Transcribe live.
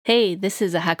Hey, this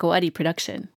is a Hakawati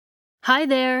production. Hi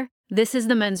there, this is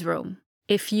the Men's Room.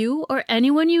 If you or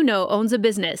anyone you know owns a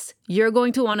business, you're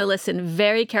going to want to listen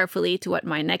very carefully to what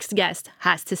my next guest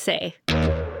has to say.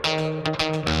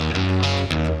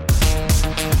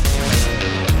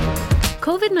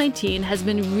 COVID-19 has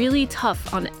been really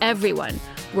tough on everyone.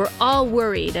 We're all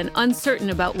worried and uncertain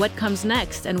about what comes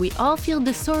next, and we all feel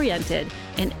disoriented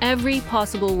in every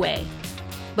possible way.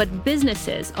 But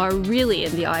businesses are really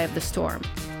in the eye of the storm.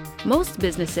 Most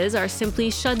businesses are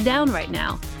simply shut down right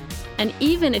now. And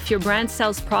even if your brand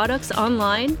sells products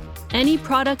online, any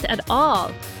product at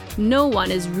all, no one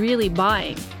is really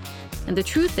buying. And the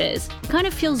truth is, it kind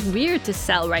of feels weird to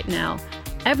sell right now.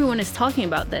 Everyone is talking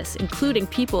about this, including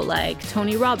people like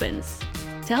Tony Robbins.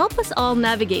 To help us all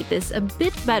navigate this a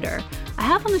bit better, I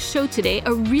have on the show today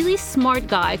a really smart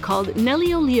guy called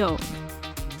Nelio Leone.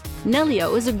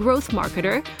 Nelio is a growth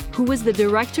marketer who was the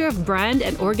director of brand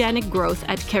and organic growth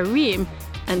at Careem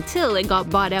until it got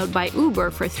bought out by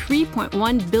Uber for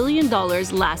 $3.1 billion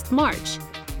last March.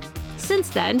 Since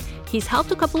then, he's helped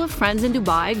a couple of friends in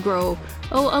Dubai grow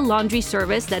a laundry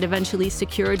service that eventually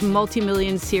secured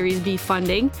multi-million Series B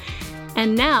funding.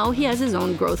 And now he has his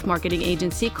own growth marketing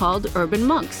agency called Urban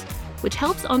Monks, which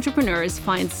helps entrepreneurs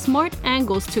find smart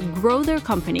angles to grow their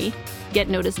company, get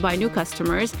noticed by new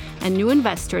customers and new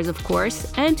investors, of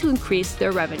course, and to increase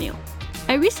their revenue.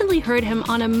 I recently heard him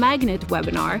on a Magnet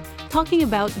webinar talking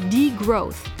about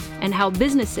degrowth and how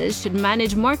businesses should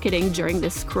manage marketing during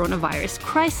this coronavirus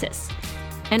crisis.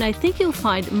 And I think you'll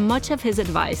find much of his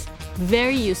advice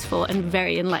very useful and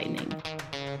very enlightening.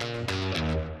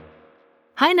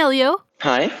 Hi, Nelio.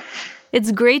 Hi.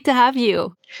 It's great to have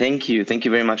you. Thank you. Thank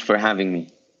you very much for having me.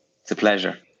 It's a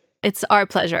pleasure. It's our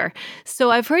pleasure.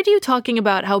 So I've heard you talking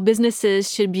about how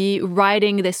businesses should be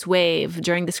riding this wave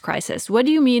during this crisis. What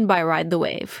do you mean by ride the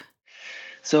wave?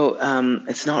 So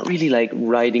it's not really like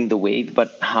riding the wave,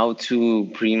 but how to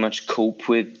pretty much cope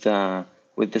with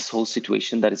this whole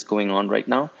situation that is going on right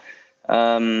now.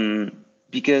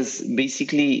 Because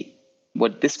basically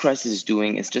what this crisis is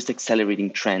doing is just accelerating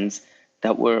trends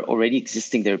that were already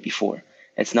existing there before.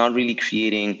 It's not really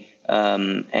creating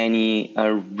any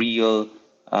real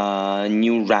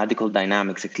new radical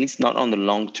dynamics, at least not on the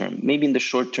long term. Maybe in the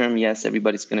short term, yes,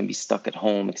 everybody's going to be stuck at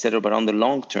home, etc. But on the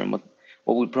long term, what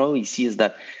we'll probably see is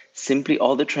that simply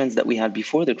all the trends that we had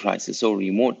before the crisis, so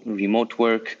remote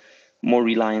work, more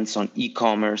reliance on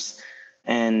e-commerce,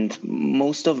 and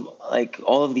most of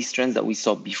all of these trends that we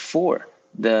saw before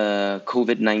the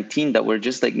COVID-19 that were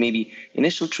just like maybe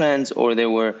initial trends or they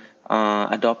were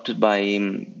adopted by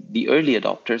the early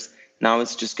adopters. Now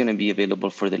it's just going to be available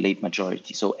for the late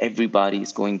majority. So everybody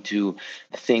is going to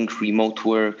think remote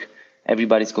work.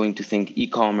 Everybody's going to think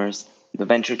e-commerce. The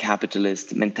venture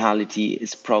capitalist mentality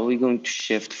is probably going to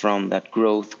shift from that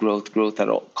growth at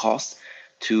all costs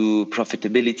to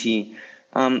profitability.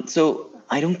 So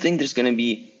I don't think there's going to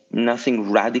be nothing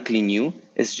radically new.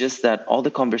 It's just that all the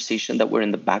conversation that were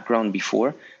in the background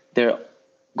before, they're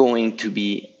going to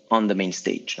be on the main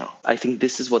stage now. I think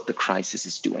this is what the crisis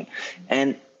is doing.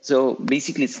 And so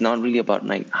basically, it's not really about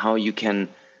how you can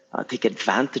take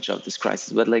advantage of this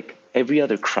crisis, but like every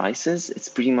other crisis, it's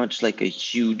pretty much like a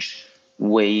huge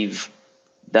wave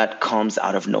that comes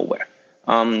out of nowhere.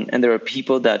 And there are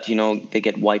people that, they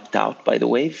get wiped out by the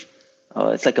wave.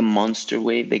 It's like a monster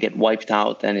wave. They get wiped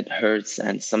out and it hurts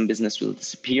and some business will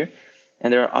disappear.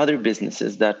 And there are other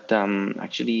businesses that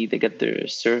actually they get their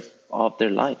surf of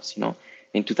their lives.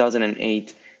 In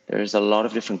 2008, there's a lot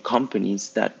of different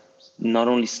companies that not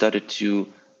only started to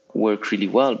work really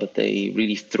well, but they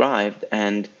really thrived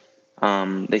and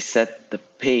they set the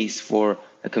pace for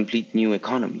a complete new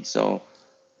economy. So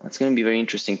it's going to be a very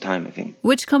interesting time, I think.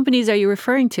 Which companies are you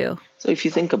referring to? So if you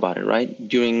think about it, right,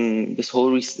 during this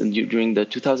whole during the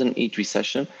 2008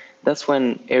 recession, that's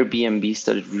when Airbnb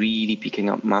started really picking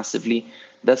up massively.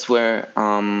 That's where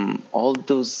all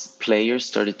those players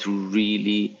started to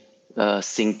really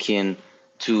sink in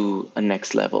to a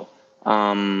next level.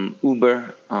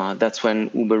 Uber, that's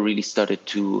when Uber really started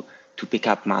to pick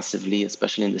up massively,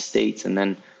 especially in the States, and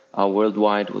then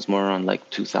worldwide was more around like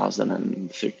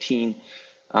 2013.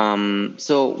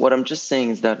 So what I'm just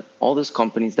saying is that all those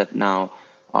companies that now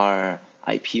are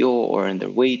IPO or in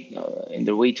their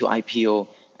way to IPO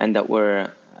and that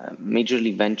were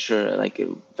majorly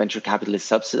venture capitalist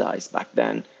subsidized back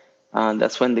then,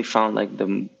 that's when they found like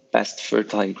the best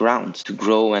fertile ground to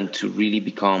grow and to really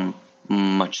become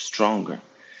much stronger.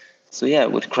 So yeah,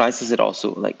 with crisis, it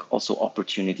also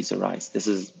opportunities arise. This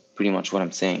is pretty much what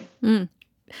I'm saying.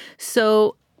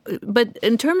 So, but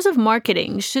in terms of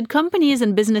marketing, should companies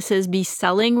and businesses be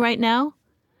selling right now?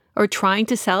 or trying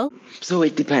to sell? So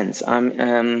it depends.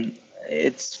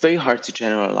 It's very hard to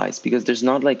generalize because there's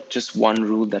not like just one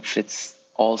rule that fits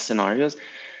all scenarios.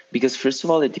 Because first of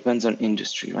all, it depends on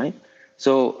industry, right?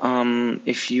 So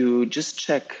if you just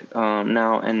check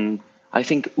now, and I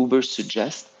think Uber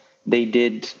Suggest, they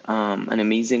did an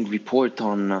amazing report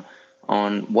on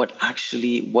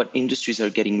what industries are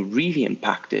getting really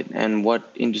impacted and what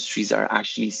industries are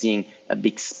actually seeing a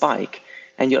big spike.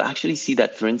 And you'll actually see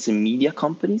that, for instance, media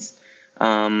companies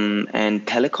and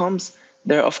telecoms,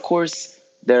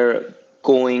 they're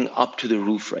going up to the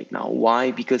roof right now.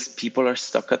 Why? Because people are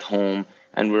stuck at home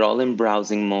and we're all in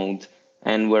browsing mode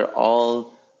and we're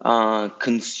all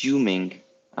consuming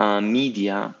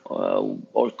media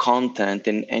or content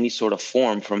in any sort of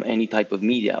form from any type of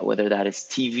media, whether that is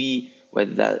TV,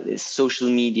 whether that is social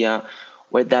media,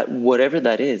 whatever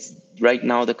that is. Right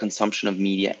now, the consumption of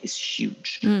media is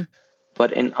huge.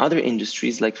 But in other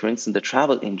industries, like for instance, the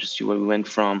travel industry, where we went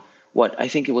from what I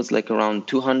think it was like around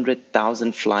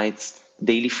 200,000 flights,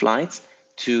 daily flights,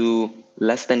 to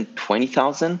less than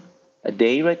 20,000 a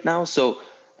day right now. So,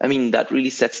 I mean, that really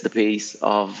sets the pace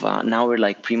of now we're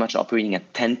like pretty much operating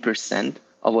at 10%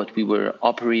 of what we were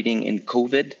operating in in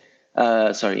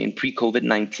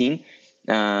pre-COVID-19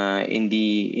 in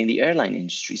the airline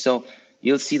industry. So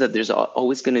you'll see that there's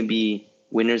always going to be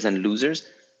winners and losers.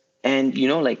 And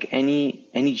like any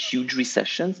huge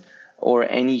recessions or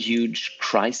any huge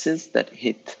crisis that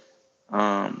hit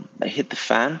the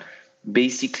fan,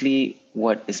 basically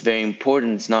what is very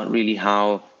important is not really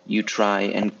how you try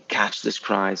and catch this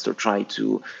crisis or try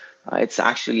to. It's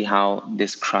actually how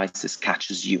this crisis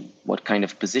catches you. What kind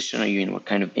of position are you in? What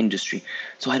kind of industry?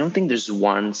 So I don't think there's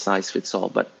one size fits all.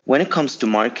 But when it comes to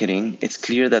marketing, it's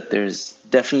clear that there's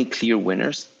definitely clear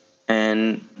winners.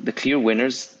 And the clear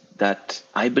winners that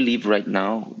I believe right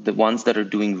now, the ones that are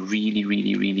doing really,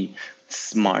 really, really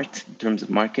smart in terms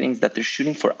of marketing, is that they're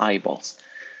shooting for eyeballs.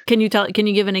 Can you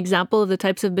give an example of the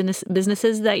types of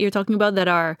businesses that you're talking about that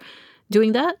are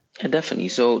doing that? Yeah, definitely.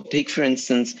 So take, for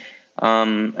instance,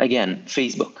 again,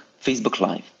 Facebook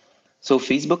Live. So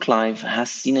Facebook Live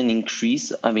has seen an increase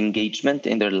of engagement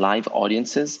in their live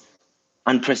audiences,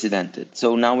 unprecedented.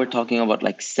 So now we're talking about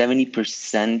like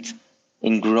 70%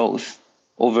 in growth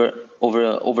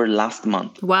over last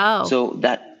month. Wow. So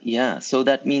that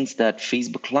means that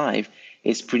Facebook Live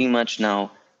is pretty much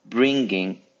now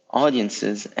bringing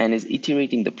audiences and is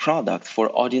iterating the product for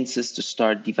audiences to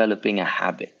start developing a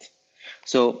habit.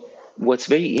 So what's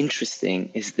very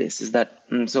interesting is that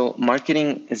so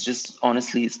marketing is just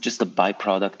honestly it's just a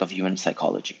byproduct of human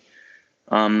psychology.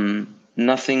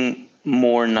 Nothing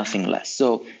more, nothing less.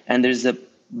 So, and there's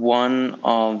one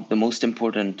of the most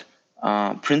important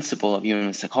principle of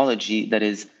human psychology that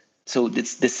is, so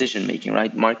it's decision making,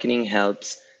 right? Marketing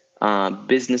helps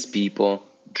business people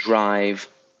drive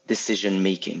decision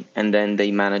making, and then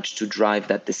they manage to drive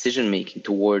that decision making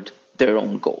toward their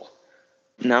own goal.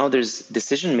 Now there's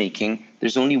decision making.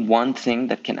 There's only one thing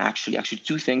that can actually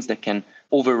two things that can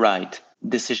override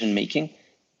decision making.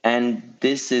 And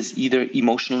this is either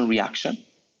emotional reaction.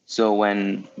 So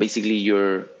when basically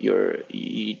you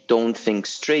don't think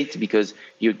straight because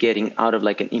you're getting out of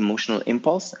like an emotional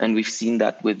impulse. And we've seen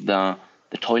that with the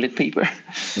toilet paper.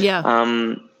 Yeah.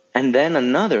 And then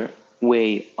another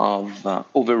way of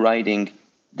overriding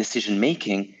decision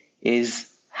making is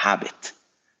habit.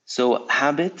 So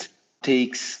habit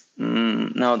takes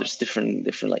now there's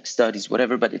different like studies,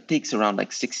 whatever, but it takes around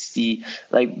like 60,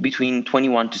 like between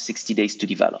 21 to 60 days to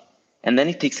develop. And then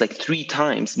it takes like 3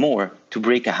 times more to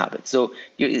break a habit. So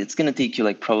it's going to take you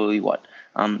like probably 1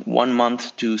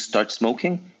 month to start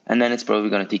smoking. And then it's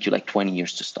probably going to take you like 20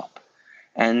 years to stop.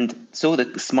 And so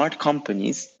the smart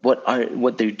companies, what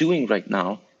they're doing right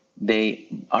now, they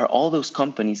are all those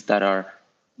companies that are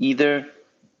either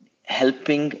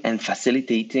helping and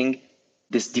facilitating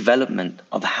this development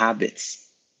of habits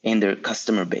in their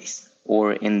customer base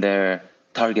or in their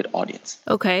target audience.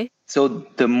 Okay. So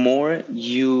the more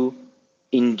you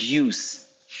induce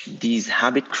these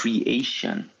habit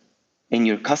creation in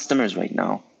your customers right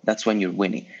now, that's when you're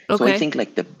winning. Okay. So I think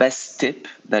like the best tip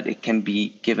that it can be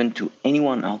given to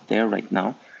anyone out there right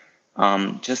now,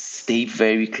 just stay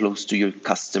very close to your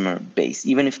customer base.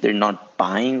 Even if they're not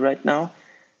buying right now,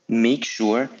 make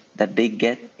sure that they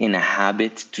get in a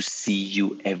habit to see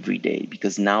you every day,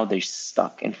 because now they're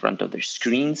stuck in front of their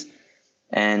screens.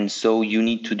 And so you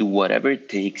need to do whatever it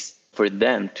takes for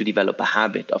them to develop a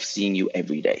habit of seeing you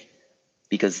every day.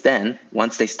 Because then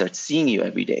once they start seeing you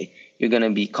every day, you're going to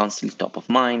be constantly top of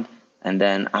mind. And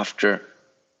then after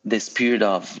this period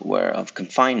of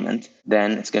confinement,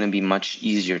 then it's going to be much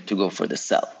easier to go for the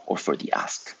sell or for the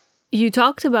ask. You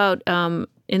talked about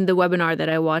in the webinar that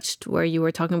I watched where you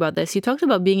were talking about this, you talked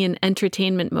about being in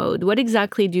entertainment mode. What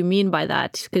exactly do you mean by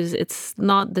that? Because it's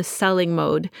not the selling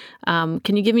mode.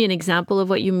 Can you give me an example of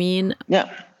what you mean?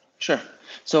 Yeah, sure.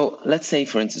 So let's say,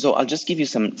 for instance, so I'll just give you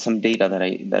some data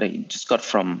that I just got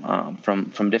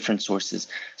from different sources.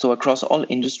 So across all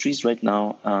industries right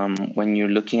now, when you're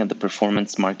looking at the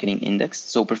performance marketing index,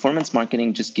 so performance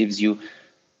marketing just gives you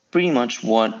pretty much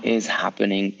what is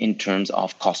happening in terms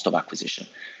of cost of acquisition.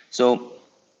 So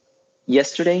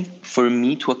yesterday, for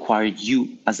me to acquire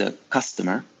you as a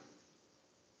customer,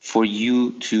 for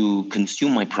you to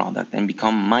consume my product and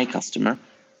become my customer,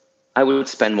 I would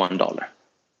spend $1.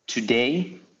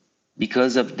 Today,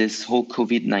 because of this whole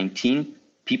COVID-19,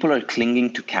 people are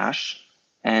clinging to cash.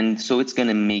 And so it's going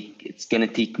to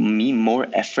take me more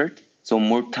effort, so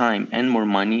more time and more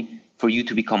money for you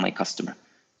to become my customer.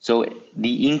 So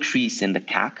the increase in the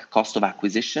CAC, cost of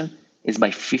acquisition, is by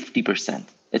 50%.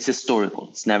 It's historical.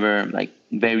 It's never, like,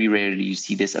 very rarely you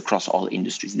see this across all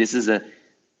industries. This is a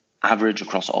average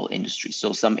across all industries.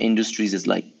 So some industries is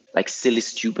like silly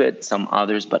stupid, some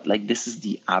others, but like this is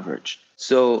the average.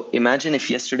 So imagine if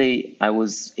yesterday I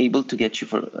was able to get you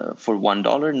for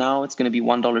 $1, now it's going to be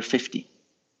 $1.50.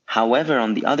 However,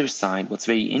 on the other side, what's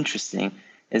very interesting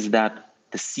is that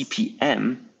the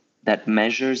CPM that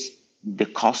measures the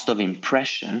cost of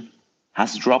impression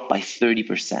has dropped by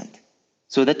 30%.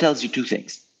 So that tells you two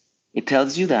things. It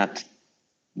tells you that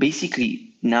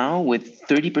basically now with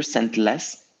 30%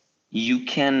 less, you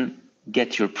can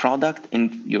get your product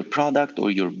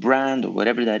or your brand or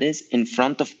whatever that is in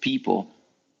front of people,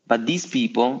 but these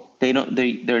people,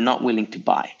 they're not willing to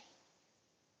buy.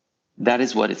 That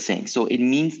is what it's saying. So it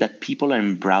means that people are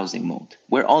in browsing mode.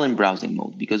 We're all in browsing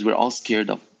mode because we're all scared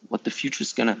of what the future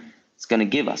is gonna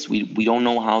give us. We don't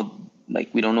know how,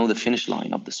 we don't know the finish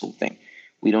line of this whole thing.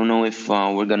 We don't know if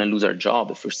we're gonna lose our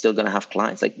job, if we're still gonna have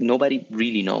clients. Nobody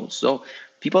really knows. So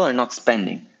people are not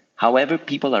spending. However,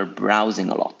 people are browsing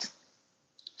a lot.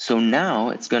 So now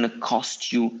it's gonna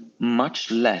cost you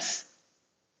much less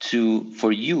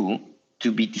for you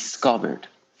to be discovered,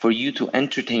 for you to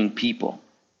entertain people.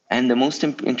 And the most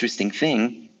interesting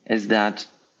thing is that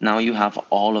now you have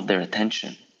all of their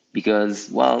attention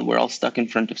because, well, we're all stuck in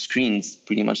front of screens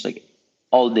pretty much like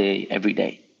all day, every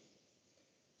day.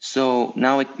 So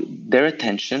now their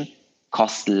attention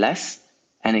costs less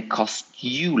and it costs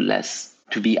you less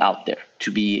to be out there,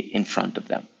 to be in front of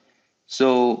them.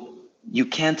 So you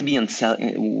can't be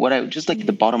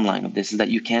the bottom line of this is that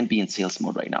you can't be in sales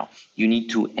mode right now. You need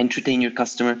to entertain your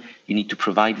customer. You need to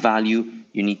provide value.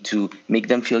 You need to make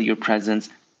them feel your presence.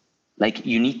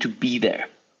 You need to be there,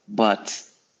 but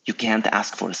you can't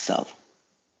ask for a sell.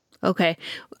 Okay.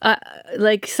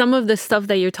 Some of the stuff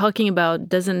that you're talking about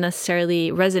doesn't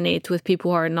necessarily resonate with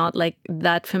people who are not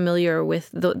that familiar with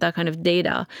that kind of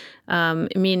data.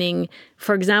 Meaning,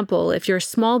 for example, if you're a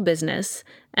small business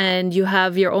and you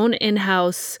have your own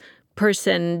in-house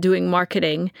person doing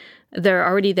marketing, they're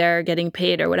already there getting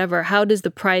paid or whatever. How does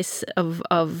the price of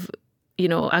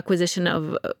acquisition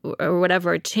of or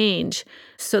whatever change?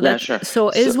 So that sure.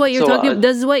 Does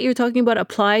what you're talking about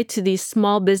apply to these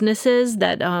small businesses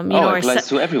that applies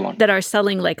to everyone that are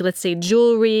selling let's say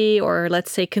jewelry or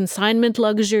let's say consignment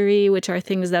luxury, which are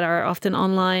things that are often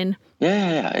online?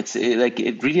 Yeah.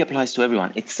 It really applies to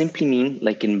everyone. It simply means,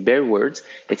 in bare words,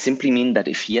 it simply means that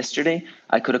if yesterday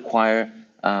I could acquire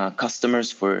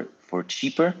customers for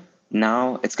cheaper,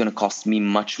 now it's going to cost me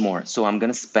much more. So I'm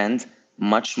going to spend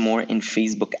much more in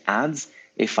Facebook ads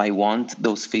if I want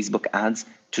those Facebook ads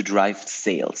to drive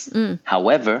sales.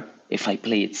 However, if I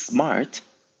play it smart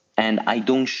and I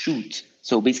don't shoot,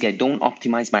 so basically I don't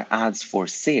optimize my ads for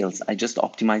sales, I just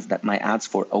optimize my ads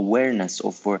for awareness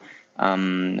or for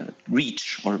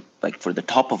reach or for the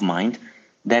top of mind,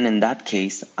 then in that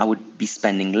case, I would be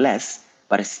spending less,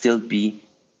 but I still be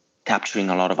capturing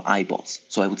a lot of eyeballs.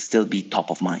 So I would still be top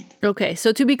of mind. Okay.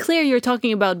 So to be clear, you're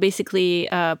talking about basically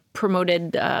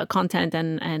promoted content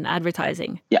and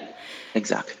advertising. Yeah,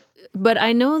 exactly. But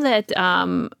I know that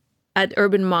at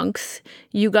Urban Monks,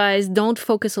 you guys don't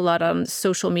focus a lot on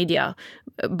social media.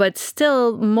 But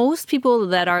still, most people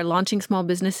that are launching small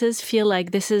businesses feel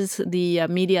like this is the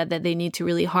media that they need to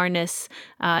really harness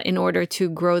in order to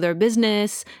grow their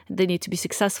business. They need to be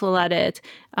successful at it.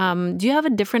 Do you have a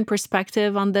different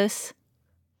perspective on this?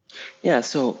 Yeah,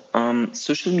 so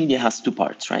social media has two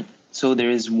parts, right? So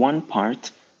there is one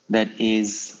part that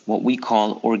is what we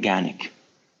call organic.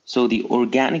 So the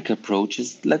organic approach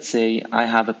is, let's say I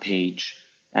have a page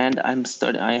and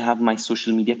I have my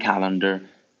social media calendar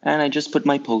and I just put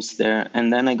my post there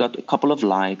and then I got a couple of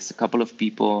likes, a couple of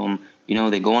people,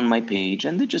 they go on my page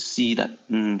and they just see that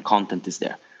content is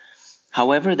there.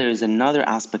 However, there is another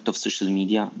aspect of social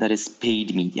media that is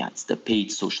paid media. It's the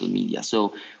paid social media.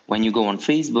 So when you go on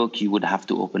Facebook, you would have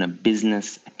to open a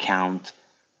business account.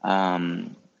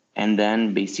 And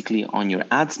then basically on your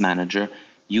ads manager,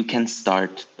 you can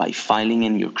start by filing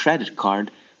in your credit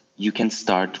card, you can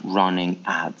start running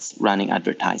ads, running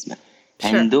advertisement.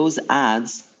 Sure. And those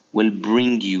ads will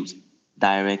bring you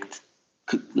direct,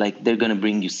 like they're going to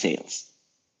bring you sales.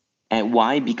 And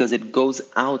why? Because it goes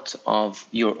out of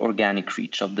your organic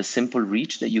reach, of the simple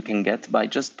reach that you can get by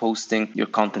just posting your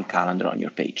content calendar on your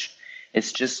page.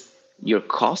 It's just your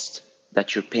cost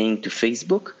that you're paying to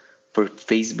Facebook for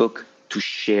Facebook to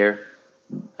share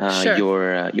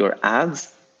Sure. your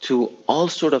ads to all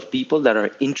sort of people that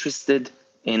are interested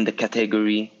in the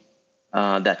category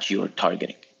that you're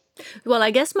targeting. Well,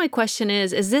 I guess my question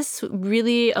is this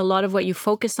really a lot of what you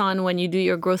focus on when you do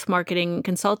your growth marketing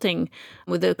consulting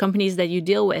with the companies that you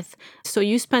deal with? So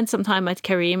you spent some time at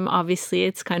Careem. Obviously,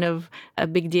 it's kind of a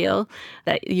big deal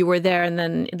that you were there and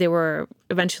then they were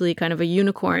eventually kind of a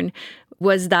unicorn.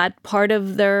 Was that part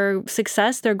of their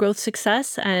success, their growth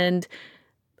success? And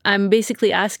I'm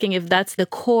basically asking if that's the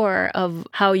core of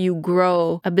how you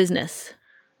grow a business.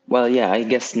 Well, yeah, I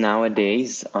guess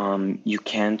nowadays you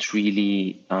can't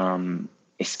really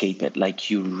escape it.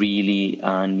 Like you really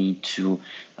need to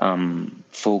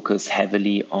focus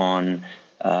heavily on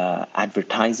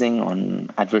advertising,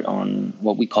 on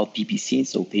what we call PPC,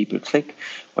 so pay per click,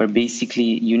 where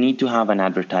basically you need to have an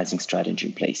advertising strategy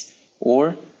in place.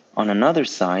 Or on another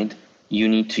side, you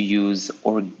need to use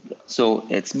so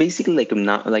it's basically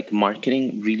like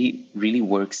marketing really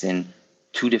works in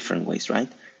two different ways, right?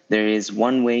 There is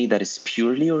one way that is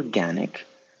purely organic.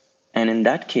 And in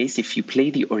that case, if you play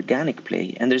the organic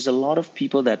play, and there's a lot of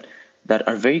people that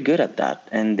are very good at that,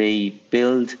 and they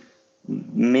build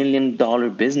 $1 million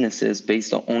businesses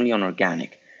based only on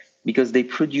organic, because they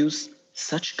produce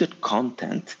such good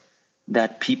content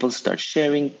that people start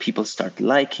sharing, people start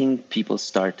liking, people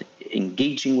start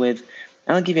engaging with.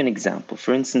 And I'll give you an example.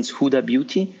 For instance, Huda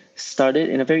Beauty started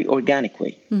in a very organic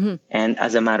way. Mm-hmm. And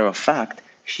as a matter of fact,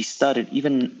 she started,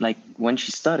 even like when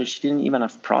she started, she didn't even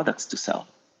have products to sell.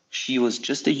 She was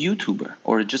just a YouTuber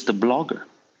or just a blogger.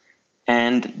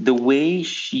 And the way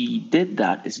she did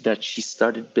that is that she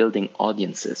started building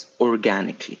audiences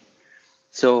organically.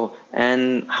 So,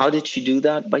 and how did she do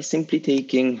that? By simply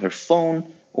taking her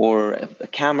phone or a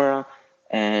camera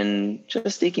and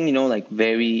just taking, like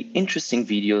very interesting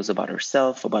videos about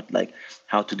herself, about like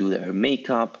how to do their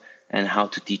makeup and how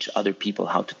to teach other people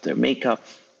how to do their makeup.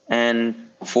 And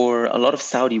for a lot of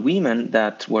Saudi women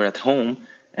that were at home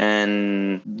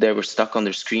and they were stuck on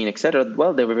their screen, etc.,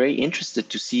 well, they were very interested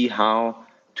to see how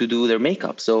to do their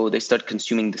makeup. So they started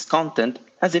consuming this content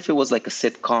as if it was like a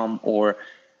sitcom or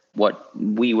what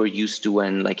we were used to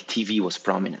when like TV was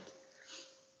prominent.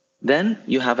 Then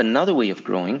you have another way of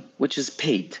growing, which is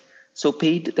paid. So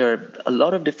paid, there are a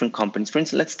lot of different companies. For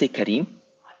instance, let's take Careem.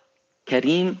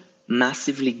 Careem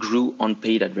massively grew on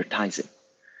paid advertising.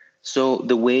 So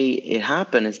the way it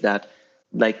happened is that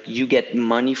like you get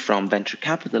money from venture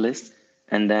capitalists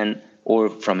and then or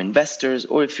from investors,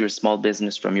 or if you're a small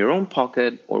business from your own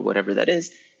pocket or whatever that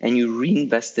is, and you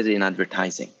reinvest it in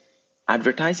advertising.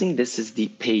 Advertising, this is the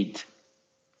paid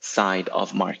side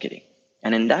of marketing.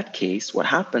 And in that case, what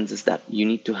happens is that you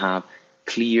need to have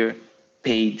clear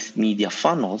paid media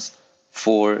funnels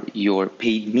for your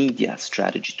paid media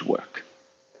strategy to work.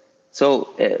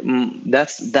 So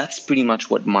that's pretty much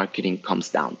what marketing comes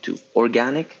down to: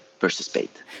 organic versus paid.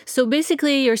 So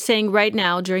basically, you're saying right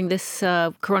now, during this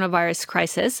coronavirus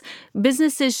crisis,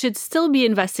 businesses should still be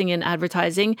investing in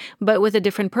advertising, but with a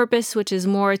different purpose, which is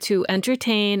more to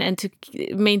entertain and to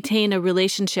maintain a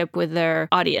relationship with their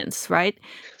audience, right?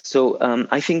 So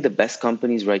I think the best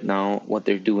companies right now, what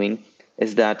they're doing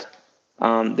is that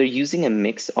they're using a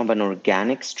mix of an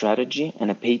organic strategy and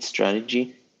a paid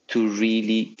strategy to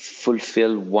really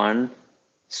fulfill one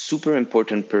super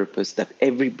important purpose that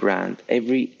every brand,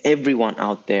 everyone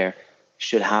out there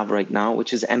should have right now,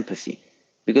 which is empathy.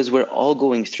 Because we're all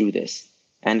going through this,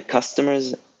 and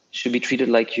customers should be treated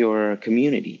like your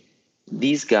community.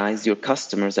 These guys, your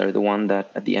customers, are the one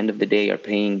that at the end of the day are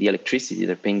paying the electricity,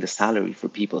 they're paying the salary for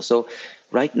people. So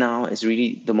right now is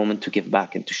really the moment to give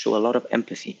back and to show a lot of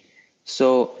empathy.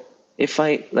 So if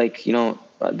I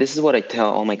this is what I tell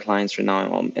all my clients right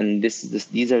now, and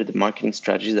these are the marketing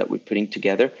strategies that we're putting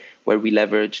together, where we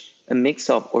leverage a mix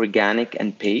of organic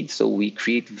and paid. So we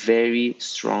create very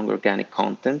strong organic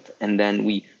content, and then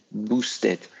we boost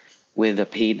it with a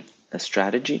paid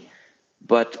strategy.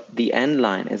 But the end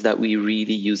line is that we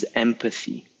really use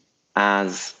empathy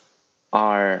as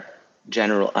our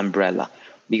general umbrella.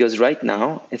 because right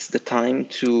now it's the time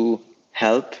to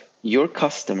help your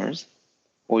customers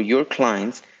or your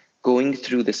clients going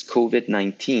through this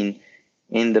COVID-19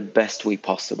 in the best way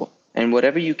possible. And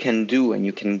whatever you can do and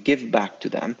you can give back to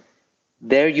them,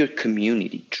 they're your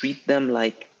community. Treat them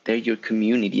like they're your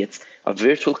community. It's a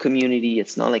virtual community.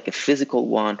 It's not like a physical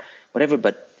one, whatever,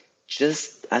 but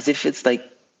just as if it's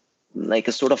like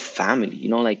a sort of family,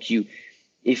 like you,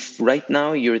 if right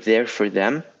now you're there for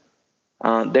them,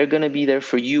 they're going to be there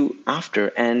for you after,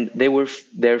 and they were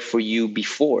there for you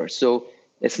before. So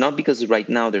it's not because right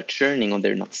now they're churning or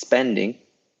they're not spending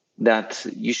that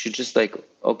you should just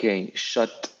okay,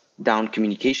 shut down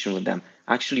communication with them.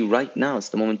 Actually, right now it's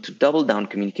the moment to double down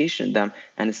communication with them,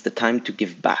 and it's the time to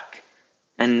give back,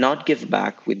 and not give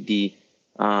back with the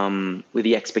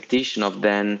expectation of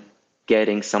then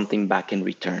getting something back in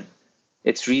return.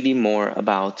 It's really more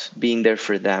about being there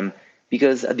for them,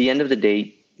 because at the end of the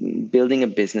day, building a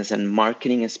business and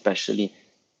marketing especially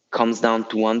comes down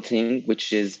to one thing,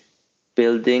 which is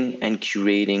building and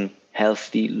curating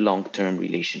healthy long-term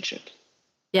relationships.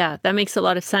 Yeah, that makes a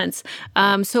lot of sense.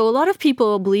 So a lot of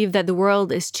people believe that the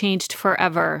world is changed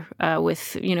forever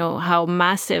with, how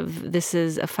massive this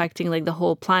is affecting like the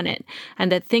whole planet,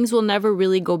 and that things will never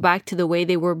really go back to the way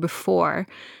they were before.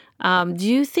 Do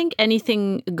you think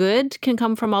anything good can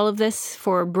come from all of this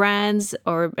for brands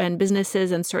and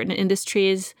businesses and certain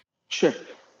industries? Sure.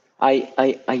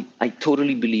 I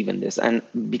totally believe in this, and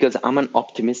because I'm an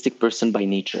optimistic person by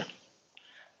nature.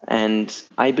 And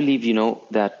I believe,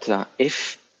 that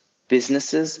if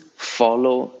businesses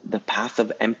follow the path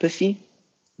of empathy,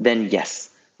 then yes,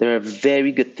 there are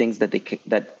very good things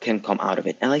that can come out of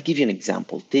it. And I'll give you an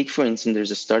example. Take, for instance,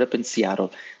 there's a startup in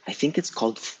Seattle. I think it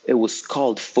was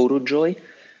called PhotoJoy.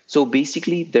 So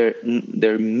basically,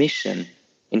 their mission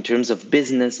in terms of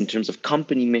business, in terms of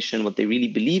company mission, what they really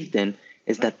believed in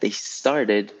is that they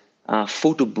started a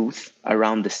photo booth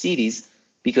around the cities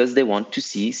because they want to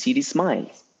see city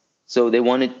smiles. So they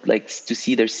wanted to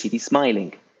see their city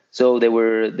smiling. So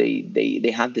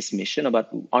they had this mission about,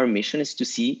 our mission is to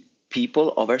see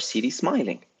people of our city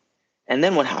smiling. And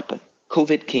then what happened?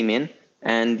 COVID came in,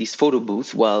 and these photo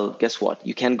booths, well, guess what?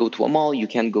 You can't go to a mall, you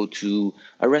can't go to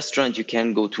a restaurant, you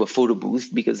can't go to a photo booth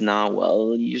because now,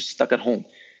 well, you're stuck at home.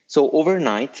 So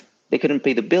overnight, they couldn't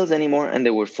pay the bills anymore and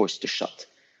they were forced to shut.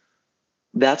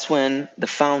 That's when the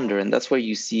founder, and that's where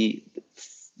you see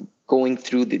going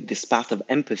through this path of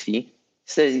empathy.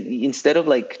 So instead of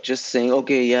just saying,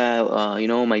 okay, yeah,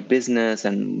 my business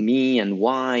and me and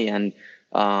why, and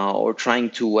or trying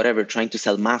to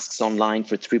sell masks online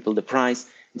for triple the price,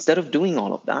 instead of doing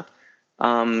all of that,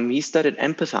 he started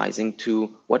empathizing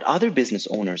to what other business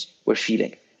owners were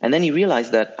feeling. And then he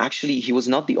realized that actually he was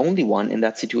not the only one in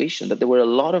that situation, that there were a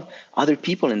lot of other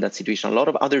people in that situation, a lot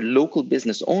of other local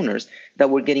business owners that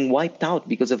were getting wiped out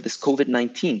because of this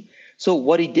COVID-19. So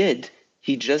what he did,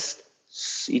 he just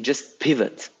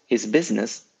pivot his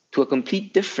business to a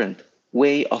complete different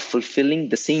way of fulfilling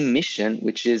the same mission,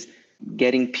 which is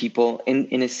getting people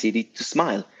in a city to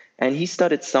smile. And he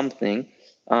started something,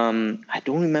 I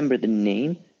don't remember the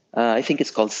name, I think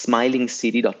it's called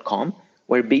smilingcity.com,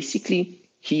 where basically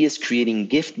he is creating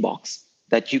gift box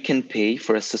that you can pay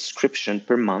for a subscription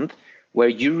per month, where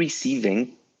you're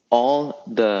receiving all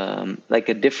the,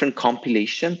 a different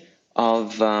compilation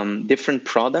of different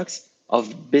products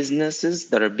of businesses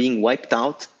that are being wiped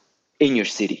out in your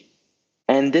city.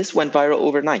 And this went viral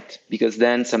overnight because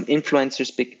then some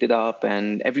influencers picked it up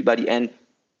and everybody, and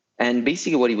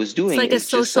basically what he was doing is like is a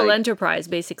social enterprise,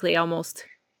 basically, almost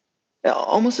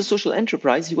a social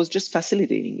enterprise. He was just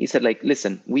facilitating. He said,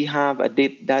 listen, we have a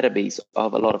database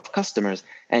of a lot of customers,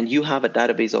 and you have a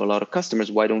database of a lot of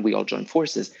customers. Why don't we all join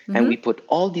forces? Mm-hmm. And we put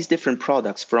all these different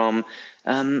products from,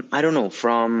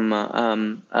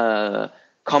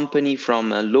 company,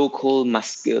 from a local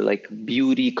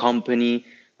beauty company,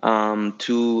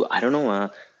 to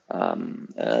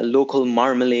a local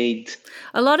marmalade.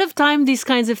 A lot of time, these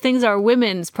kinds of things are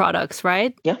women's products,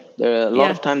 right? Yeah, a lot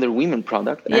of time they're women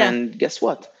product. Yeah. And guess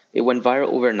what? It went viral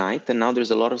overnight, and now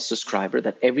there's a lot of subscriber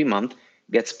that every month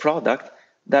gets product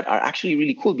that are actually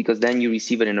really cool, because then you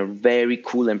receive it in a very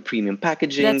cool and premium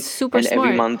packaging. That's super and smart.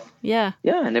 Every month, yeah,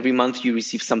 and every month you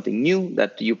receive something new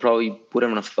that you probably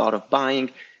wouldn't have thought of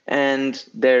buying. And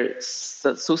they're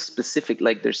so specific,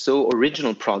 they're so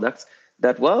original products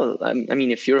that, well, I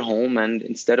mean, if you're home and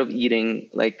instead of eating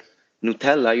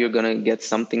Nutella, you're going to get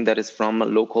something that is from a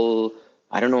local,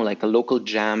 a local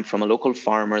jam from a local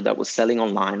farmer that was selling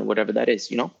online, whatever that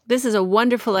is, This is a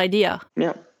wonderful idea.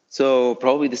 Yeah. So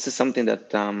probably this is something that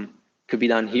could be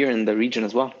done here in the region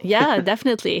as well. Yeah,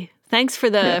 definitely. Thanks for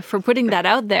for putting that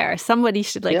out there. Somebody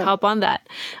should hop on that.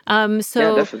 Yeah,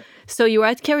 definitely. So you were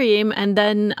at Careem, and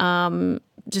then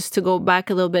just to go back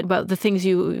a little bit about the things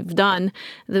you've done,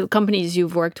 the companies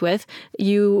you've worked with,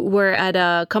 you were at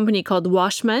a company called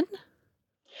Washman.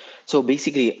 So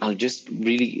basically, I'll just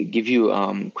really give you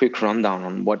a quick rundown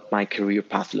on what my career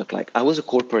path looked like. I was a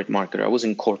corporate marketer. I was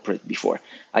in corporate before.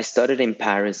 I started in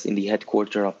Paris in the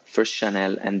headquarters of first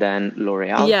Chanel and then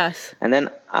L'Oreal. Yes. And then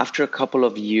after a couple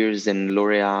of years in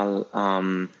L'Oreal,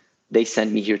 they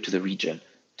sent me here to the region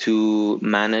to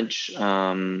manage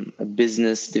a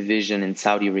business division in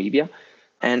Saudi Arabia.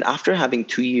 And after having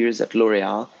 2 years at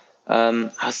L'Oreal, I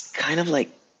was kind of like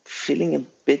feeling a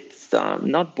bit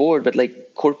not bored, but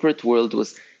like corporate world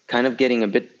was kind of getting a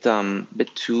bit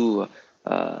too.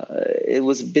 It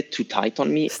was a bit too tight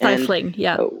on me. Stifling, and,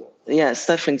 yeah. Yeah,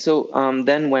 stifling. So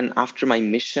then, when after my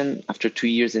mission, after 2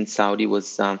 years in Saudi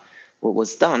was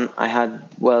done, I had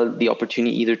the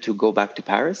opportunity either to go back to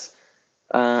Paris,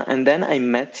 and then I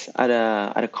met at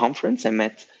a conference.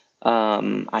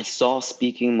 I saw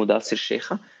speaking Mudassir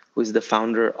Sheikha, who is the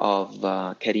founder of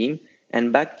Careem,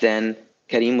 and back then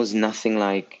Careem was nothing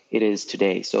like it is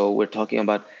today. So we're talking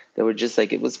about there were just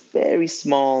like it was very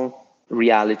small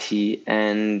reality,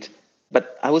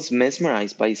 but I was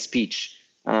mesmerized by his speech.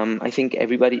 I think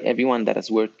everyone that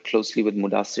has worked closely with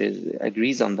Mudassir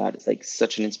agrees on that. It's like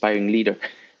such an inspiring leader,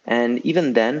 and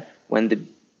even then, when the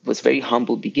was very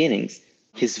humble beginnings,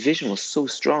 his vision was so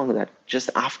strong that just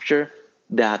after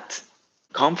that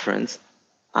conference,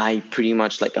 I pretty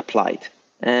much like applied.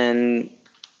 And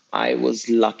I was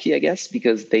lucky, I guess,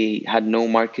 because they had no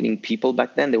marketing people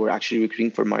back then. They were actually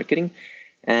recruiting for marketing.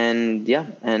 And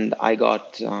and I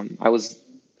was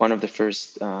one of the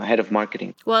first head of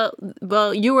marketing. Well,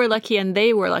 you were lucky and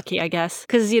they were lucky, I guess.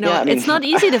 Because, it's not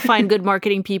easy to find good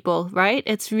marketing people, right?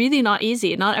 It's really not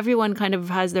easy. Not everyone kind of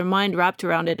has their mind wrapped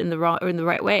around it in the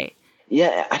right way.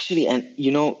 Yeah, actually, and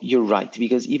you're right,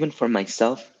 because even for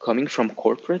myself, coming from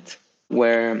corporate,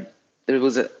 where there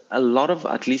was a lot of,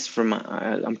 at least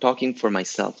I'm talking for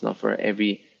myself, not for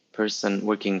every person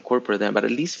working in corporate there, but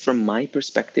at least from my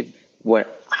perspective,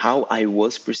 how I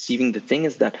was perceiving the thing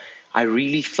is that I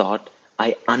really thought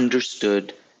I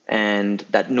understood and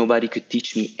that nobody could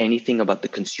teach me anything about the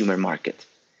consumer market.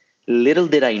 Little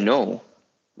did I know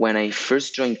when I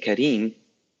first joined Careem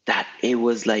that it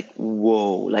was like,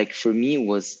 whoa, like for me, it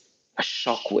was a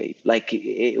shockwave. Like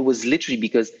it was literally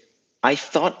because I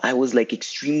thought I was like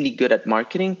extremely good at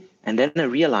marketing. And then I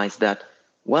realized that,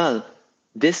 well,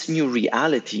 this new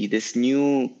reality, this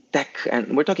new tech,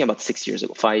 and we're talking about 6 years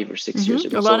ago, 5 or 6 years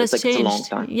ago. A lot has changed. It's a long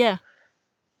time. Yeah.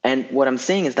 And what I'm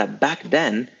saying is that back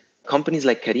then, companies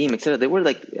like Careem, etc., they were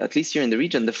like, at least here in the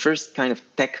region, the first kind of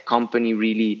tech company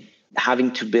really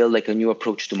having to build like a new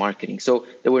approach to marketing. So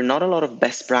there were not a lot of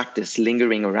best practice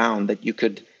lingering around that you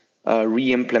could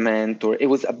re-implement, or it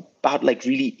was about like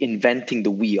really inventing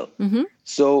the wheel. Mm-hmm.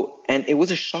 So, and it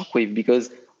was a shockwave because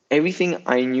everything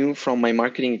I knew from my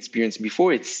marketing experience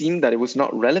before, it seemed that it was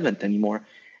not relevant anymore,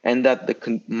 and that the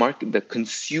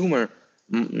consumer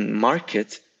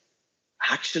market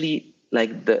actually,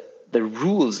 like the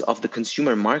rules of the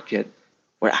consumer market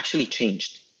were actually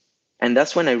changed. And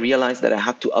that's when I realized that I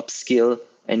had to upskill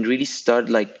and really start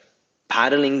like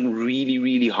paddling really,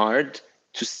 really hard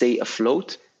to stay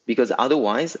afloat, because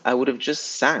otherwise I would have just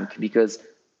sank, because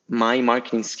my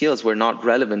marketing skills were not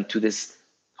relevant to this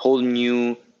whole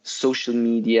new social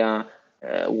media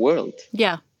world.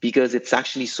 Yeah. Because it's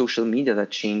actually social media that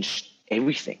changed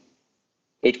everything.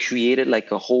 It created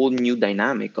like a whole new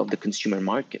dynamic of the consumer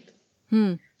market.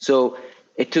 So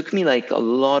it took me like a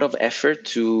lot of effort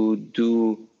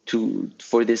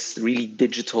for this really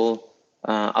digital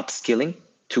upskilling,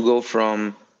 to go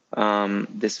from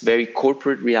this very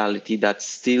corporate reality that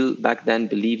still back then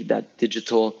believed that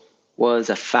digital was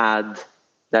a fad,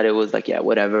 that it was like, yeah,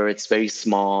 whatever, it's very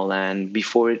small, and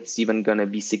before it's even going to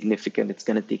be significant, it's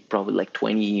going to take probably like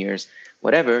 20 years,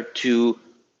 whatever, to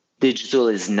digital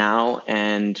is now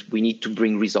and we need to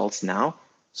bring results now.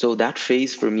 So that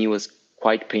phase for me was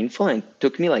quite painful and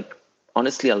took me like,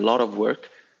 honestly, a lot of work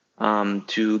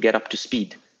to get up to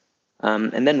speed.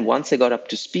 And then once I got up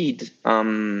to speed,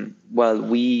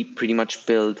 we pretty much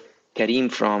built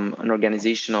Careem from an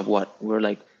organization of we're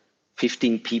like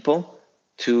 15 people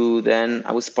to then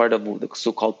I was part of the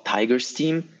so-called Tigers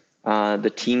team,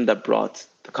 the team that brought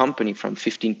the company from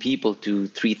 15 people to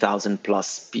 3,000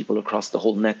 plus people across the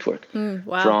whole network.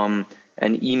 Wow. From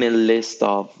an email list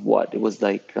of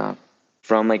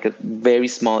from like a very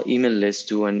small email list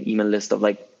to an email list of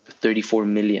like 34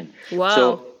 million. Wow.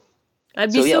 So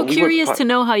I'd be So yeah, so we were curious part. to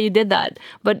know how you did that,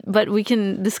 but we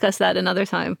can discuss that another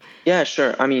time. Yeah,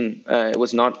 sure. I mean, it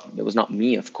was not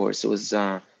me, of course. It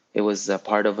was a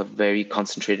part of a very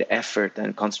concentrated effort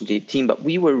and concentrated team. But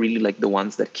we were really like the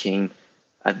ones that came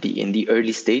in the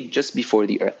early stage, just before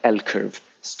the L curve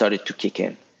started to kick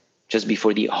in, just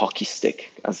before the hockey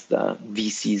stick, as the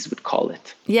VCs would call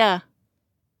it. Yeah.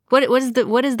 What is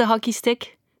the hockey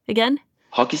stick again? Yeah.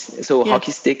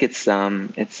 Hockey stick, it's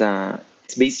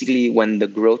basically when the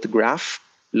growth graph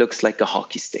looks like a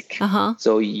hockey stick. Uh-huh.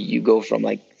 So you go from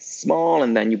like small,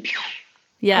 and then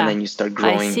Yeah. you start I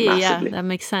growing see. Yeah, massively. that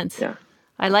makes sense. Yeah.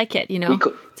 I like it, We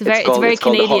co- It's very it's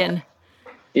called Canadian.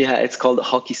 it's called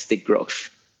hockey stick growth.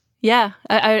 Yeah,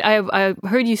 I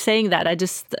heard you saying that. I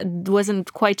just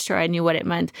wasn't quite sure I knew what it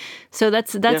meant. So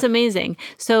that's Yeah. amazing.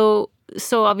 So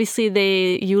obviously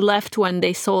you left when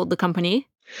they sold the company.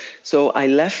 So I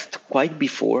left quite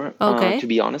before, Okay. to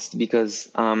be honest, because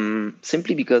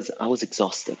simply because I was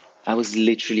exhausted. I was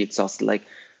literally exhausted. Like,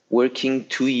 working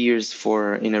 2 years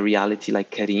for in a reality like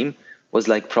Kareem was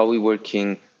like probably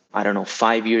working, I don't know,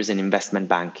 5 years in investment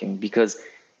banking, because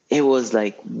it was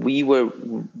like we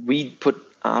put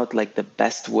out like the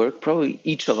best work. Probably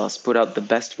each of us put out the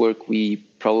best work we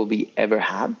probably ever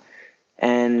had,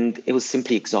 and it was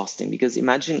simply exhausting, because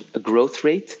imagine a growth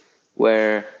rate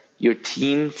where your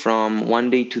team from one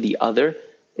day to the other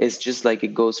is just like,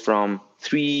 it goes from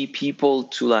 3 people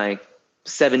to like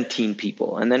 17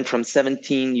 people, and then from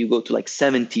 17 you go to like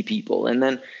 70 people, and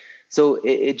then so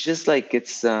it just like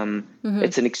Mm-hmm.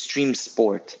 it's an extreme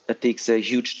sport that takes a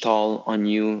huge toll on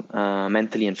you,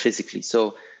 mentally and physically.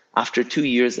 So after 2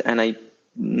 years, and I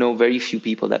know very few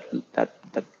people that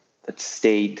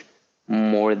stayed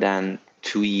more than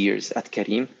 2 years at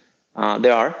Kareem.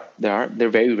 They're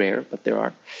very rare, but there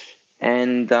are.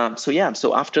 And so yeah,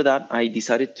 so after that, I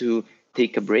decided to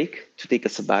take a break, to take a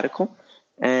sabbatical.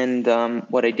 And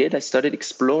what I did, I started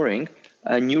exploring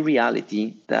a new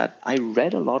reality that I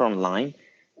read a lot online.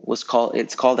 It's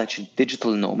called actually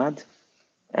digital nomad.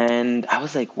 And I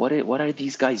was like, what are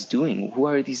these guys doing? Who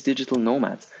are these digital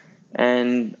nomads?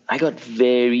 And I got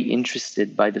very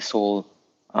interested by this whole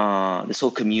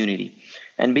community.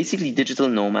 And basically, digital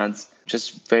nomads,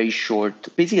 just very short.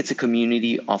 Basically, it's a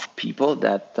community of people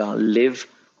that live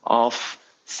off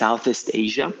Southeast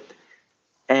Asia.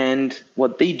 And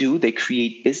what they do, they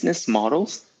create business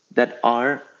models that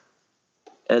are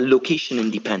location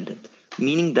independent,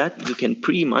 meaning that you can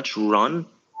pretty much run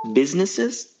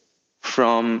businesses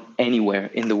from anywhere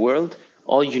in the world.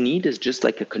 All you need is just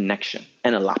like a connection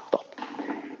and a laptop.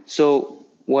 So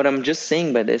what I'm just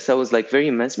saying by this, I was like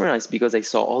very mesmerized, because I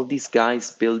saw all these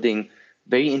guys building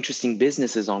very interesting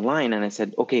businesses online, and I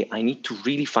said, okay, I need to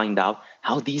really find out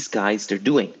how these guys they're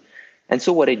doing. And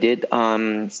so what I did,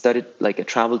 started like I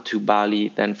traveled to Bali.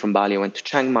 Then from Bali, I went to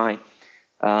Chiang Mai,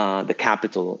 the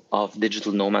capital of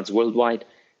digital nomads worldwide.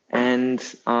 And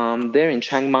there in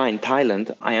Chiang Mai in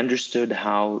Thailand, I understood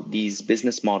how these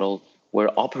business models were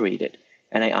operated.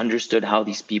 And I understood how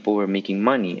these people were making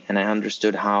money. And I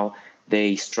understood how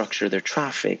they structure their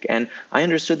traffic. And I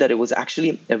understood that it was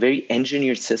actually a very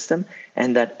engineered system,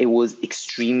 and that it was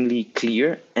extremely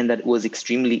clear, and that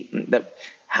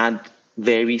had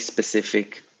very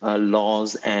specific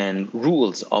laws and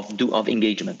rules of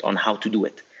engagement on how to do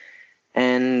it.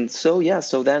 And so yeah,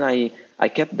 so then I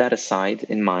kept that aside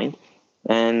in mind.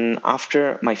 And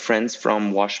after, my friends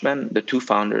from Washman, the two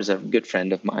founders are good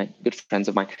friends of mine.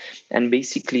 And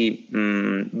basically,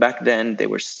 back then they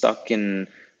were stuck in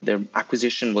their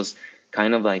acquisition was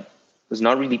kind of like was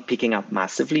not really picking up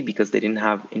massively, because they didn't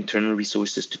have internal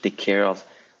resources to take care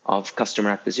of customer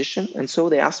acquisition. And so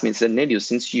they asked me and said, Nedio,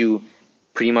 since you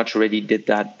pretty much already did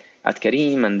that at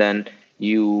Kareem, and then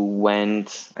you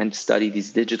went and studied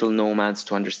these digital nomads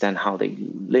to understand how they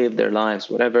live their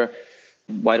lives, whatever,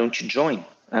 why don't you join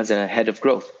as a head of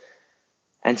growth?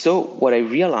 And so what I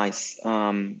realized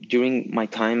during my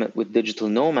time with digital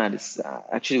nomads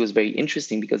actually was very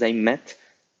interesting, because I met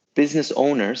business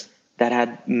owners that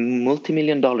had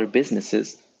multi-million dollar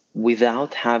businesses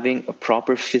without having a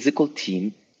proper physical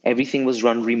team. Everything was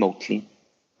run remotely,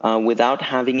 without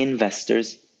having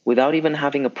investors, without even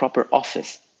having a proper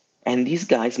office. And these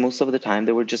guys, most of the time,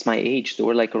 they were just my age. They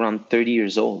were like around 30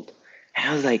 years old. And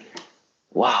I was like,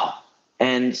 wow.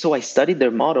 And so I studied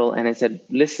their model, and I said,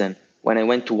 listen, when I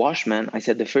went to Washman, I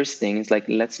said the first thing is like,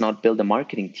 let's not build a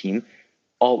marketing team,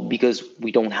 all because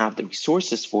we don't have the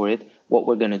resources for it. What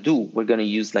we're going to do, we're going to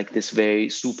use like this very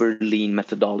super lean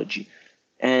methodology.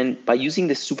 And by using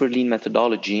this super lean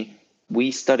methodology,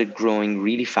 we started growing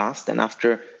really fast. And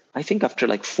I think after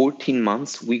like 14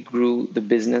 months, we grew the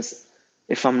business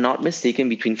if I'm not mistaken,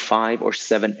 between 5 or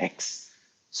 7x.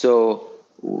 So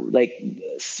like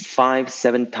 5,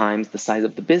 7 times the size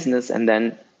of the business. And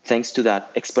then thanks to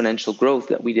that exponential growth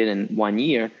that we did in 1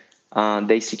 year,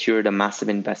 they secured a massive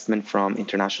investment from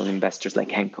international investors like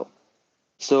Henkel.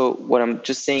 So what I'm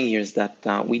just saying here is that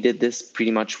we did this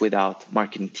pretty much without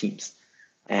marketing teams.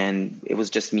 And it was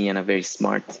just me and a very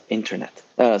smart internet.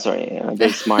 A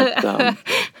very smart.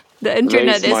 The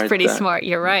internet is pretty smart.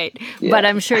 You're right, yeah, but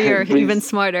I'm sure you're even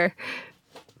smarter.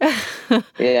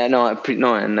 Yeah,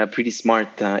 no, and a pretty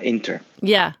smart inter.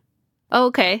 Yeah. Oh,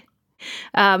 okay.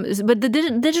 But the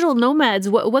digital nomads,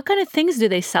 what kind of things do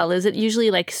they sell? Is it usually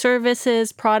like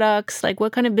services, products? Like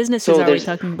what kind of businesses are we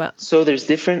talking about? So there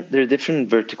are different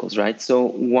verticals, right? So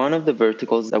one of the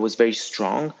verticals that was very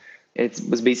strong, it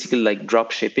was basically like drop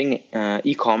shipping,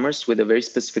 e-commerce with a very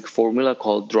specific formula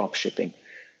called drop shipping.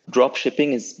 Drop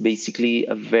shipping is basically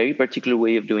a very particular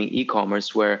way of doing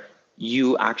e-commerce where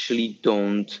you actually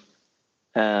don't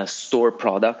store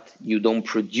product, you don't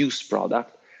produce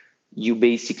product, you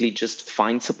basically just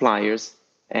find suppliers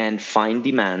and find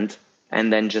demand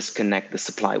and then just connect the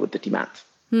supply with the demand.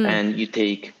 And you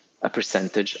take a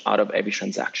percentage out of every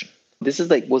transaction. This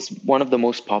was one of the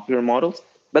most popular models,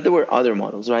 but there were other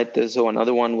models, right? So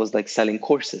another one was like selling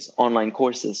courses, online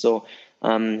courses. So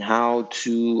how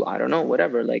to, I don't know,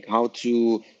 whatever, like how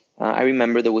to, I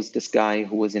remember there was this guy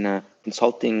who was in a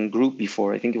consulting group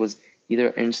before. I think it was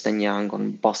either Ernst & Young or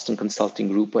Boston Consulting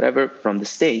Group, whatever, from the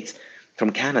States,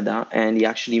 from Canada. And he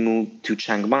actually moved to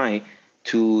Chiang Mai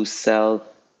to sell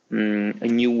a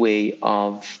new way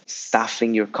of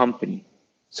staffing your company.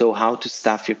 So how to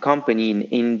staff your company in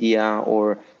India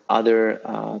or other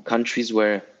countries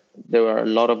where there are a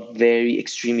lot of very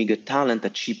extremely good talent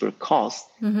at cheaper cost,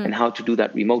 and how to do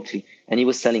that remotely. And he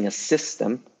was selling a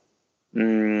system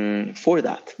for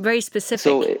that. Very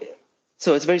specific.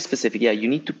 So it's very specific. Yeah, you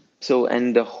need to. So,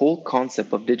 and the whole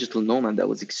concept of digital nomad that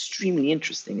was extremely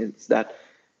interesting is that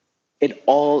it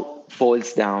all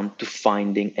boils down to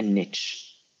finding a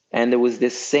niche. And there was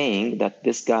this saying that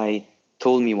this guy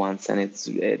told me once, and it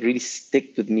really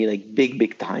sticked with me like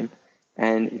big time.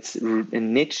 And it's a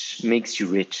niche makes you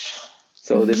rich.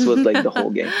 So this was like the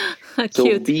whole game.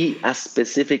 So be as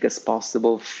specific as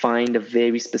possible, find a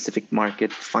very specific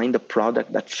market, find a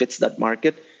product that fits that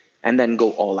market, and then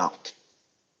go all out.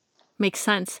 Makes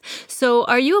sense. So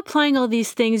are you applying all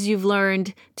these things you've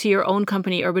learned to your own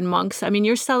company, Urban Monks? I mean,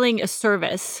 you're selling a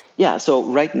service. Yeah. So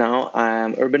right now,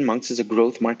 Urban Monks is a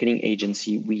growth marketing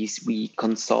agency. We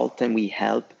consult and we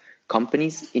help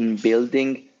companies in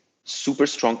building super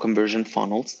strong conversion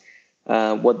funnels.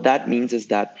 What that means is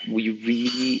that we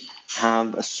really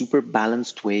have a super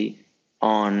balanced way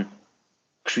on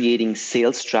creating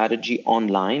sales strategy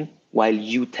online while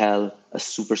you tell a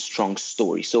super strong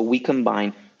story. So we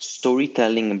combine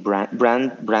storytelling and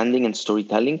branding and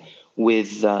storytelling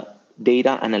with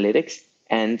data analytics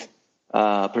and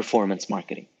performance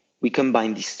marketing. We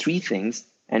combine these three things,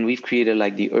 and we've created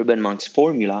like the Urban Monks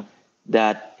formula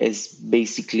that is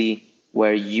basically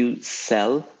where you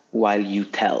sell while you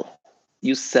tell.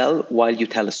 You sell while you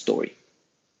tell a story.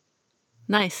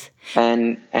 Nice.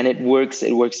 And it works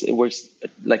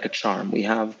like a charm. We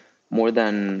have more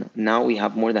than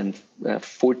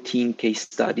 14 case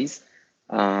studies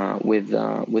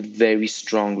with very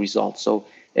strong results. So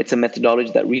it's a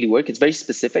methodology that really works. It's very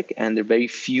specific, and there are very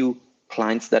few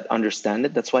clients that understand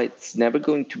it. That's why it's never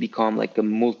going to become like a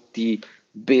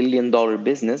multi-billion-dollar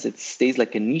business. It stays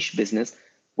like a niche business,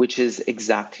 which is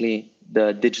exactly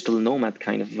the digital nomad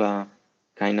kind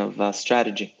of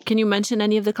strategy. Can you mention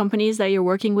any of the companies that you're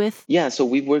working with? Yeah, so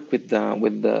we work with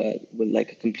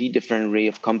like a complete different array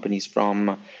of companies.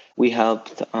 We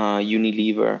helped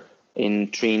Unilever in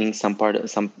training some part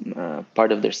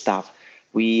of their staff.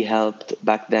 We helped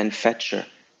back then Fetcher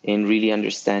in really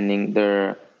understanding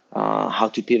their how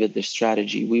to pivot their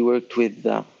strategy. We worked with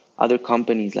other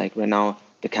companies like right now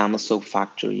the Camel Soap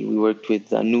Factory. We worked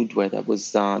with Nudewear that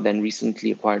was then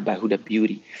recently acquired by Huda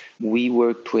Beauty. We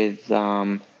worked with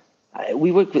Shalhoub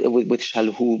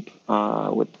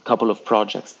with a couple of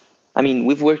projects. I mean,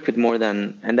 we've worked with more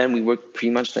than, and then we work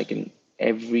pretty much like in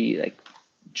every, like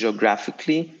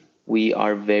geographically, we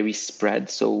are very spread.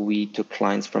 So we took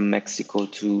clients from Mexico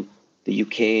to the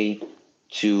UK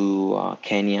to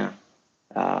Kenya,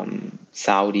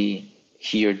 Saudi,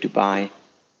 here, Dubai.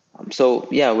 So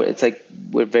yeah, it's like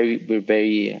we're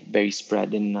very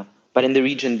spread in. But in the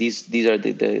region, these are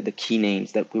the key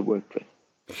names that we work with.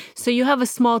 So you have a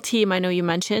small team. I know you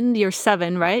mentioned you're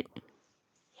 7, right?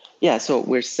 Yeah, so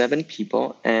we're 7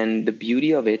 people, and the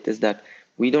beauty of it is that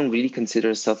we don't really consider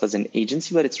ourselves as an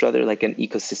agency, but it's rather like an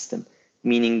ecosystem,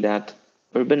 meaning that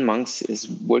Urban Monks is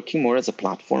working more as a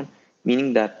platform,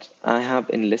 meaning that I have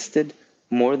enlisted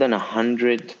more than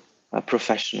 100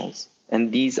 professionals,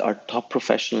 and these are top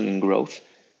professionals in growth.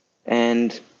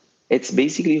 And it's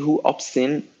basically who opts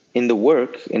in the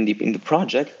work in the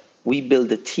project. We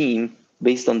build a team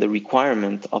based on the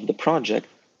requirement of the project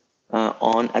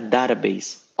on a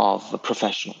database of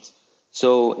professionals.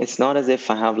 So it's not as if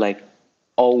I have like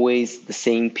always the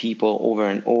same people over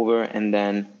and over, and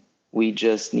then we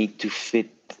just need to fit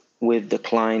with the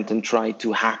client and try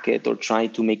to hack it or try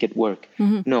to make it work.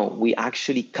 No, we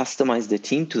actually customize the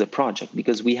team to the project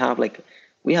because we have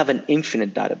an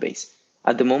infinite database.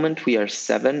 At the moment, we are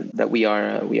 7 that we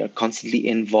are constantly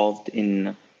involved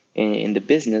in the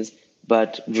business,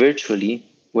 but virtually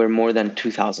we're more than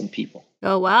 2,000 people.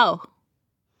 Oh, wow.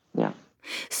 Yeah.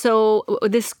 So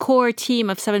this core team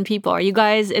of 7 people, are you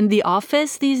guys in the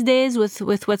office these days with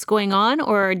what's going on,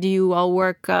 or do you all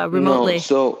work remotely?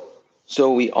 No,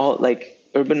 so we all like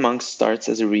Urban Monks starts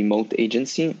as a remote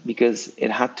agency because it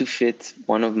had to fit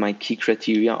one of my key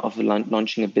criteria of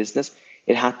launching a business.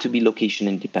 It had to be location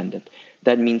independent.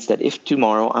 That means that if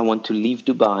tomorrow I want to leave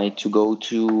Dubai to go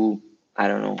to, I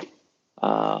don't know,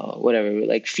 whatever,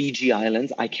 like Fiji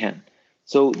Islands, I can.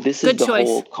 So this is Good the choice.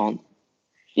 whole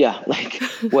yeah, like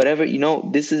whatever,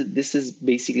 this is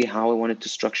basically how I wanted to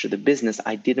structure the business.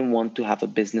 I didn't want to have a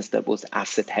business that was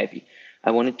asset heavy. I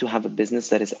wanted to have a business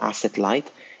that is asset light,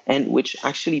 and which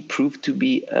actually proved to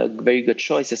be a very good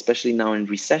choice, especially now in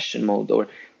recession mode, or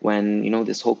when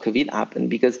this whole COVID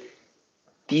happened, because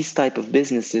these type of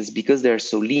businesses, because they're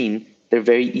so lean, they're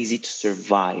very easy to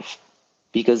survive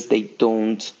because they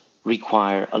don't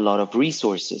require a lot of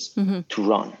resources to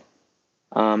run.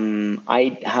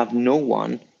 I have no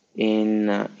one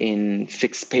in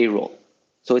fixed payroll,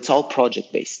 so it's all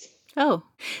project based. Oh,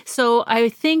 so I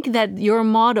think that your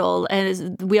model,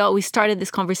 and we started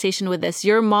this conversation with this,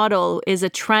 your model is a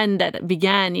trend that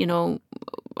began,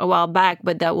 a while back,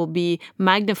 but that will be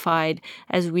magnified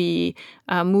as we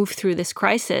move through this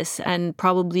crisis and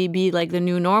probably be like the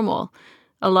new normal.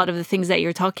 A lot of the things that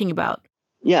you're talking about.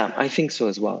 Yeah, I think so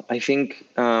as well. I think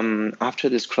after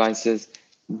this crisis,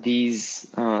 these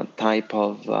type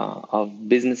of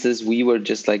businesses, we were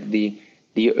just like the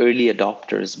early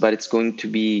adopters, but it's going to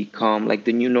become like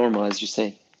the new normal, as you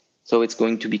say. So it's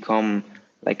going to become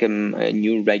like a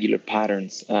new regular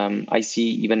patterns. I see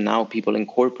even now people in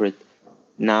corporate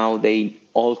now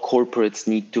all corporates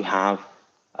need to have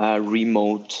a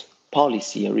remote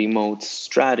policy, a remote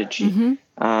strategy.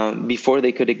 Before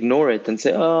they could ignore it and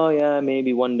say, oh yeah,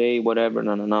 maybe one day, whatever,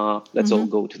 no, let's all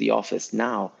go to the office.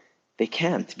 Now they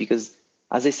can't because,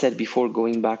 as I said before,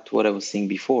 going back to what I was saying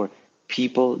before,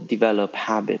 people develop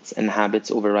habits and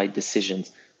habits override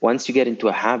decisions. Once you get into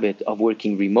a habit of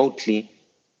working remotely,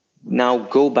 now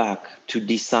go back to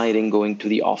deciding going to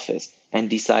the office and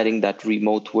deciding that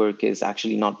remote work is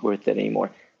actually not worth it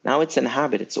anymore. Now it's an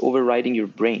habit. It's overriding your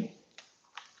brain.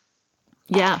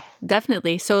 Yeah,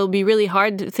 definitely. So it'll be really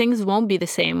hard. Things won't be the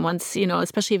same once,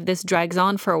 especially if this drags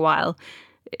on for a while.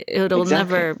 It'll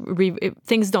Exactly.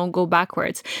 things don't go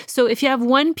backwards. So if you have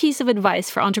one piece of advice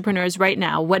for entrepreneurs right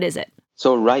now, what is it?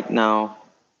 So right now,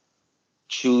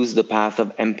 choose the path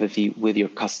of empathy with your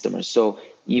customers. So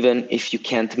even if you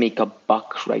can't make a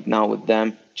buck right now with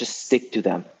them, just stick to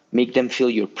them. Make them feel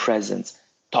your presence.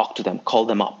 Talk to them. Call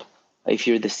them up. If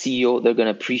you're the CEO, they're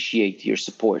going to appreciate your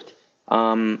support.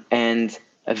 And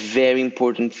a very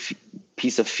important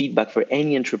piece of feedback for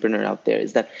any entrepreneur out there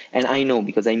is that, and I know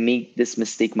because I make this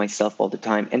mistake myself all the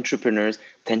time, entrepreneurs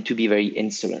tend to be very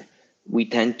insular. We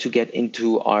tend to get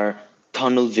into our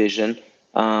tunnel vision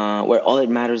where all it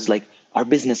matters is like our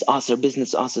business, us,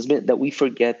 that we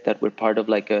forget that we're part of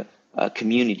like a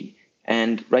community.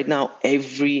 And right now,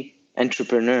 every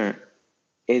entrepreneur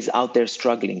is out there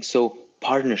struggling. So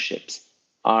partnerships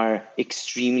are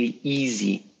extremely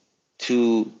easy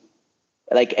to,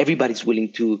 like everybody's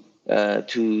willing to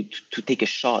take a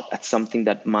shot at something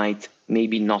that might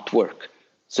maybe not work.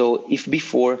 So if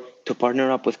before to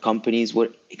partner up with companies were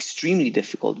extremely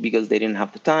difficult because they didn't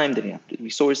have the time, they didn't have the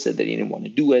resources, they didn't want to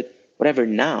do it, whatever.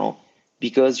 Now,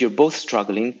 because you're both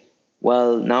struggling,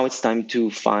 well, now it's time to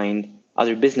find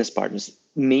other business partners,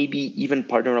 maybe even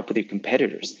partner up with your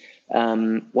competitors.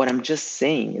 What I'm just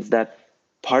saying is that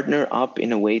partner up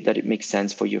in a way that it makes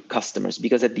sense for your customers,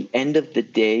 because at the end of the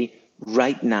day,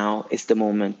 right now is the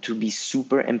moment to be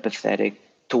super empathetic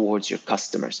towards your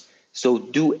customers. So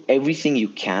do everything you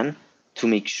can to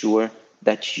make sure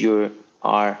that you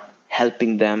are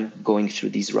helping them going through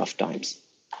these rough times.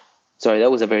 Sorry, that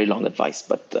was a very long advice,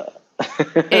 but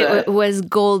It was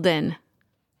golden.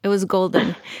 It was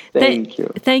golden. Thank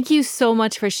you. Thank you so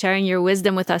much for sharing your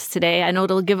wisdom with us today. I know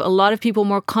it'll give a lot of people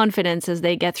more confidence as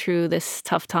they get through this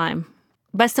tough time.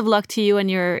 Best of luck to you and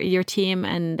your team.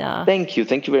 And Thank you.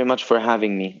 Thank you very much for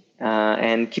having me.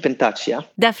 And keep in touch, yeah?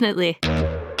 Definitely.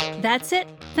 That's it.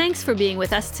 Thanks for being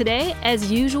with us today.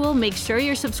 As usual, make sure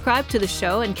you're subscribed to the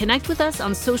show and connect with us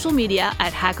on social media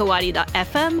at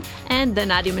Hakawati.fm and The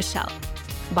Nadia Michelle.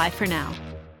 Bye for now.